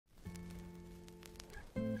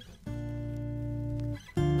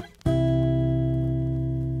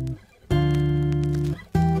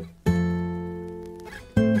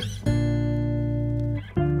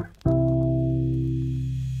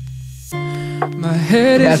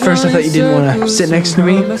At first I thought you didn't want to sit next to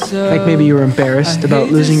me, like maybe you were embarrassed about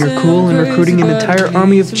losing your cool and recruiting an entire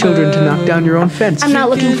army of children to knock down your own fence. I'm not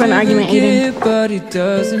looking for an argument, Aidan.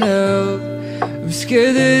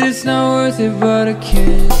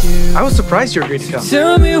 I was surprised you agreed to come.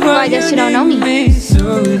 Well, I guess you don't know me.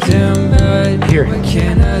 Here, you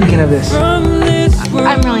can have this. I'm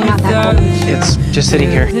really not that cool. It's just sitting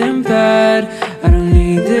here. I don't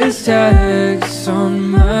need this tax on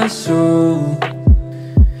my soul.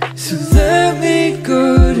 So let me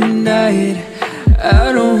go tonight.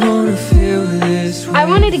 I don't wanna feel this way. I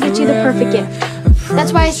wanted to get you the perfect gift.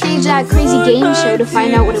 That's why I staged that crazy game show to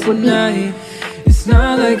find out what it would be. It's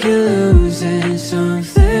not like you're losing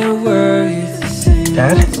something worth the same.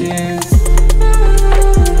 Dad?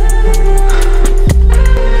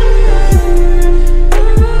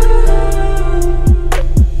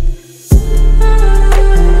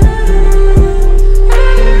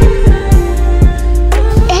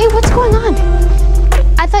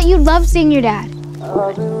 You love seeing your dad.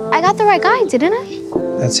 I got the right guy, didn't I?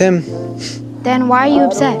 That's him. Then why are you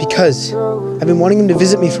upset? Because I've been wanting him to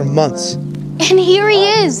visit me for months. And here he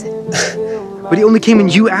is. But he only came when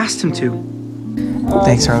you asked him to.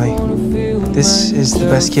 Thanks, Harley. This is the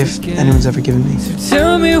best gift anyone's ever given me.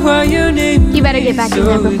 You better get back in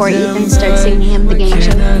there before Ethan starts singing him the game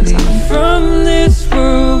show song. From this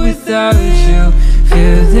world without you,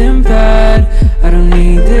 feeling bad. I don't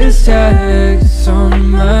need this tax on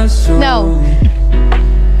my soul. No.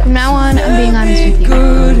 From now on, I'm being honest with you.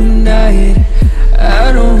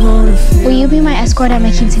 Will you be my escort at my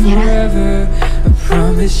quinceañera?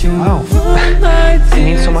 Wow. It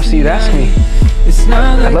means so much that you'd ask me.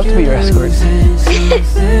 I'd love to be your escort.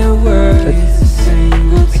 But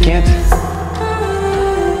I can't.